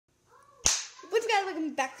guys,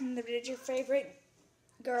 welcome back to the video. Your favorite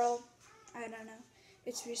girl, I don't know,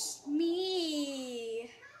 it's just me.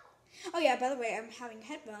 Oh yeah, by the way, I'm having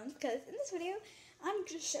headphones because in this video, I'm going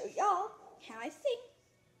to show y'all how I sing.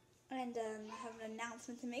 And I have an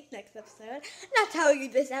announcement to make next episode. Not tell you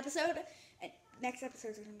this episode. And next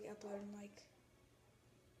episode is going to be uploaded in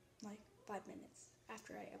like 5 minutes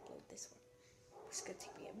after I upload this one. It's going to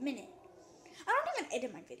take me a minute. I don't even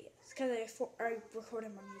edit my videos because I record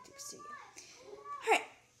them on YouTube Studio. Alright,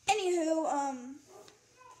 anywho,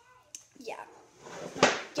 yeah.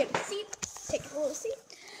 Get a seat, take a little seat.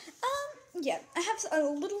 Yeah, I have a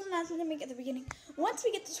little announcement to make at the beginning. Once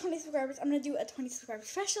we get to 20 subscribers, I'm going to do a 20 subscriber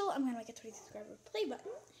special. I'm going to make a 20 subscriber play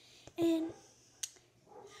button. And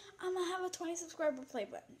I'm going to have a 20 subscriber play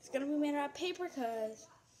button. It's going to be made out of paper because,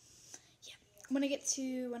 yeah, when I get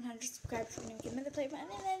to 100 subscribers, we're going to make another play button.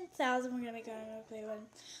 And then 1,000, we're going to make another play button.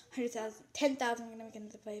 100,000, 10,000, we're going to make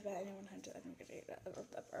another play button. And 100, I'm going to make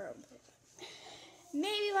our own play button.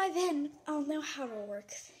 Maybe by then, I'll know how to work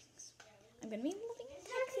things. I'm going to be moving to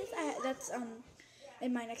Texas. That's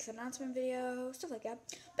in my next announcement video, stuff like that.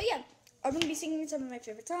 But yeah, I'm going to be singing some of my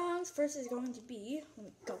favorite songs. First is going to be, let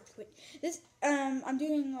me go to it. This, I'm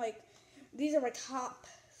doing these are my top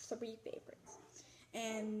 3 favorites.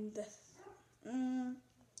 And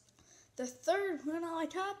the third one on my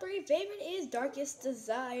top 3 favorite is Darkest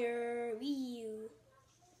Desire. Wee.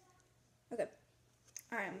 Okay.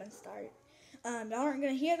 Alright, I'm going to start. Y'all aren't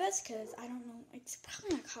going to hear this because I don't know. It's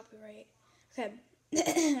probably not copyright. Okay.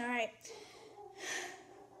 Alright.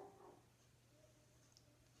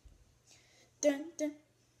 Dun dun.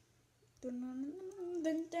 Dun dun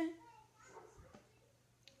dun dun.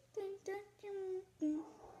 Dun dun dun.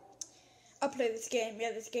 I'll play this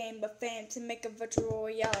game, but fan to make a virtual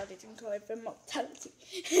reality to call it for mortality.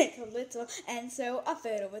 It's a little, and so I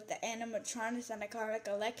fiddle with the animatronics and I call it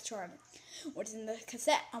electronic. What's in the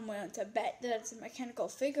cassette? I'm willing to bet that it's a mechanical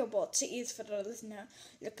figure ball to ease for the listener.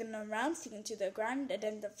 Looking around, sticking to the ground,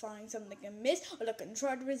 identifying something amiss, or looking to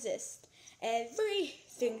try to resist.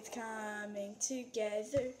 Everything's coming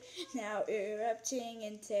together, now erupting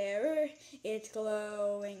in terror. It's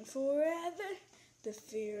glowing forever. The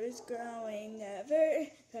fear is growing ever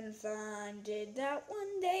confounded that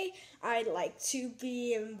one day I'd like to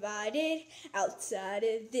be invited outside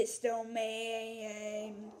of this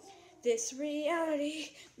domain. This reality,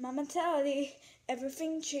 my mentality,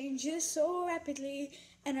 everything changes so rapidly,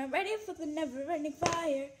 and I'm ready for the never-ending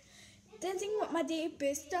fire. Dancing with my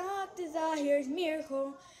deepest dark desires,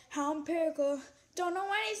 miracle, how empirical, don't know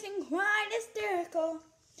anything quite hysterical.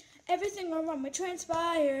 Everything around me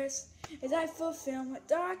transpires as I fulfill my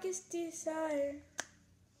darkest desire.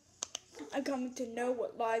 I'm coming to know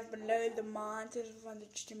what lies below the mind, to find the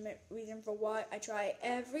legitimate reason for why I try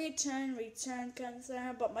every turn, return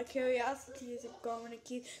concern, but my curiosity is going to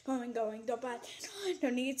keep going, don't bite. No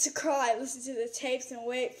need to cry, listen to the tapes and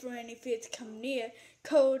wait for any fear to come near.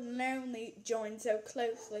 Cold and lonely, join so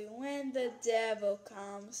closely when the devil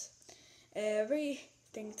comes.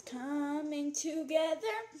 Everything's coming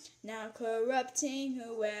together, now corrupting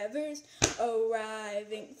whoever's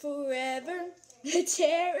arriving forever. The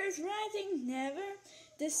terror's rising, never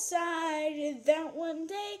decided that one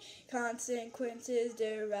day consequences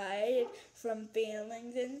derived from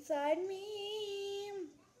feelings inside me.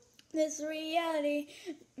 This reality,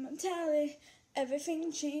 mentality,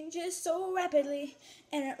 everything changes so rapidly,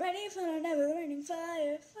 and I'm ready for a never-ending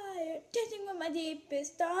fire, dancing with my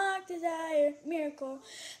deepest dark desire, miracle,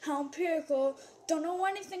 how empirical, don't know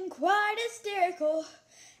anything quite hysterical,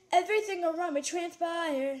 everything around me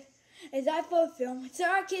transpires, as I fulfill my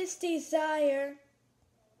darkest desire.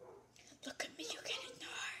 Look at me, you can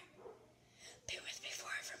ignore, be with me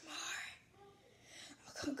forevermore,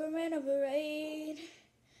 I'll conquer and override,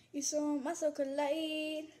 you saw my soul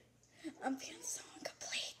collide. I'm feeling so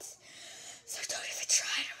incomplete, so don't even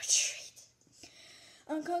try to retreat.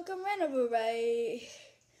 I'm conquering override.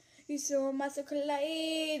 You saw my soul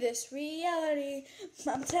collide. This reality,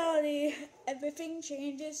 my mentality, everything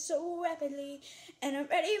changes so rapidly, and I'm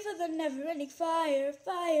ready for the never-ending fire,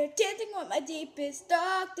 dancing with my deepest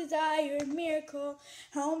dark desire, miracle,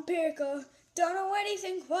 how empirical, don't know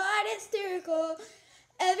anything quite hysterical,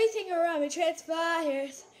 everything around me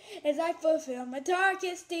transpires as I fulfill my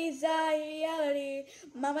darkest desire, reality,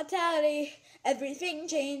 my mentality, everything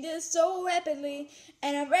changes so rapidly,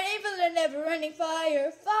 and I'm ready for the never-ending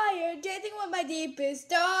fire, dancing with my deepest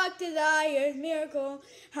dark desires, miracle,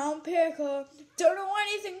 how empirical, don't know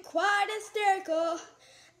anything quite hysterical,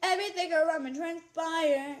 everything around me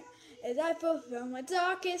transpires as I fulfill my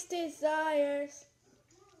darkest desires.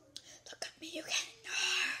 Look at me, you can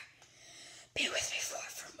ignore, be with me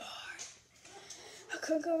forevermore.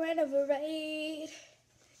 conquer and override.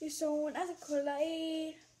 You're so unethical,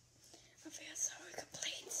 light. I feel so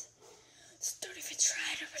incomplete. Stood if you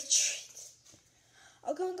try to retreat.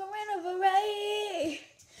 I'll conquer and override.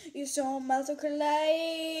 You're so unethical,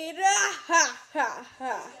 light. Ah, ha, ha,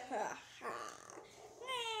 ha, ha, ha.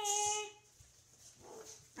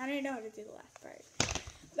 I don't even know how to do the last part.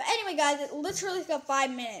 But anyway, guys, it literally got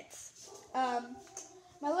 5 minutes.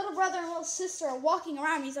 My little brother and little sister are walking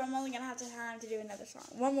around me, so I'm only going to have time to do another song.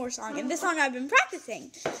 One more song. And this song I've been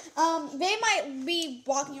practicing. They might be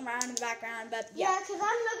walking around in the background, but yeah. Yeah, because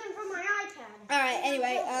I'm looking for my iPad. Alright,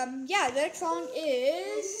 anyway, yeah, the next song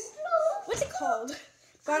is... What's it called?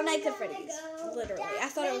 Five Nights at Freddy's. Literally. I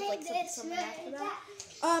thought it was like something after that.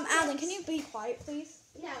 Alan, can you be quiet, please?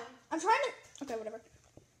 No. I'm trying to... Okay, whatever.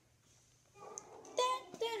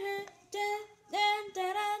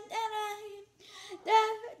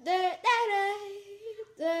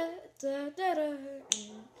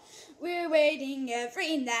 We're waiting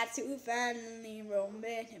every night to finally roam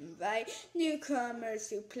and invite newcomers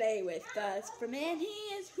to play with us. From in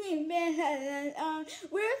here, we've been held on.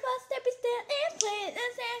 We're fast step still and play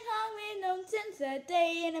the same song we've known since the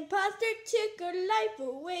day an imposter took our life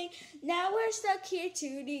away. Now we're stuck here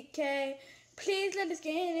to decay. Please let us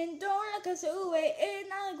get in and don't look us away. It's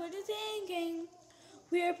not like what you're thinking.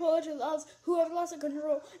 We're poetry loves who have lost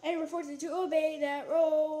control and we're forced to obey that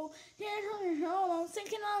role. Here's home,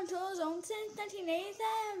 sinking on toes on since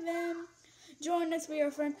 1987. Join us, be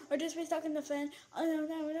our friend, or just be stuck in the fan.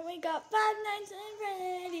 We got 5 nights at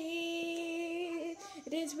Freddy's.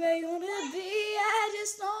 It is where you wanna be, I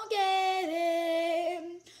just don't get it.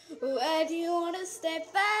 Why do you wanna stay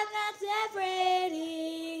 5 nights at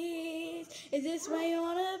Freddy's? Is this where you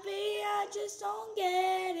wanna be? I just don't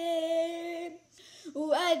get it.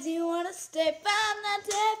 Why do you wanna stay 5 nights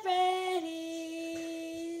at Freddy's?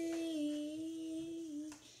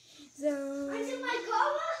 Aren't you my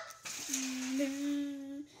cola?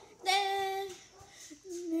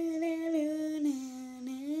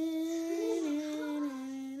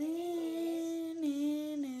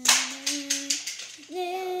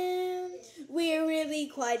 We're really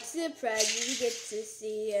quite surprised you get to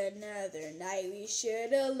see another night. We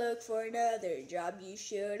should have looked for another job. You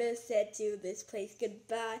should have said to this place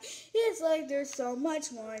goodbye. It's like there's so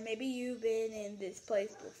much more. Maybe you've been in this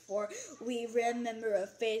place before. We remember a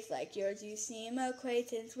face like yours. You seem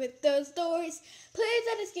acquaintance with those doors. Please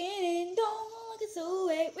let us get in. Don't look us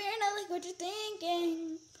away. We're not like what you're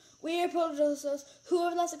thinking. We're protozoals who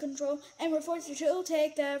have lost control, and we're forced to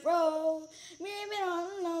take that role. We've been on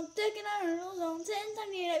alone, taking our rules on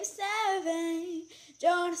 10-7.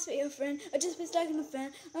 Join us, be your friend, or just be stuck in the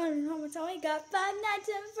fan. I don't know what time we got 5 nights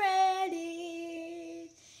at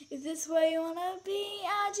Freddy's. Is this where you wanna be?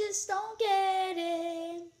 I just don't get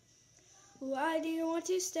it. Why do you want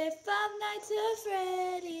to stay 5 nights at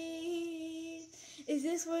Freddy's? Is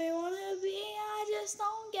this where you wanna be? I just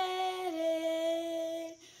don't get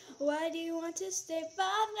it. Why do you want to stay 5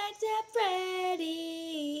 nights at Freddy's?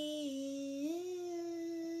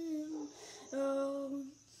 Oh.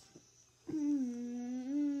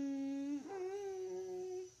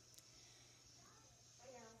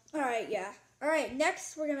 Alright, yeah. Alright,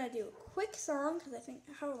 next we're going to do a quick song, because I think,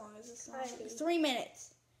 how long is this song? 3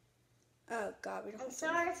 minutes. Oh, God, we don't I'm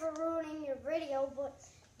sorry for ruining your video, but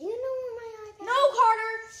do you know where my iPad is? No,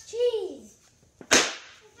 Carter! Jeez.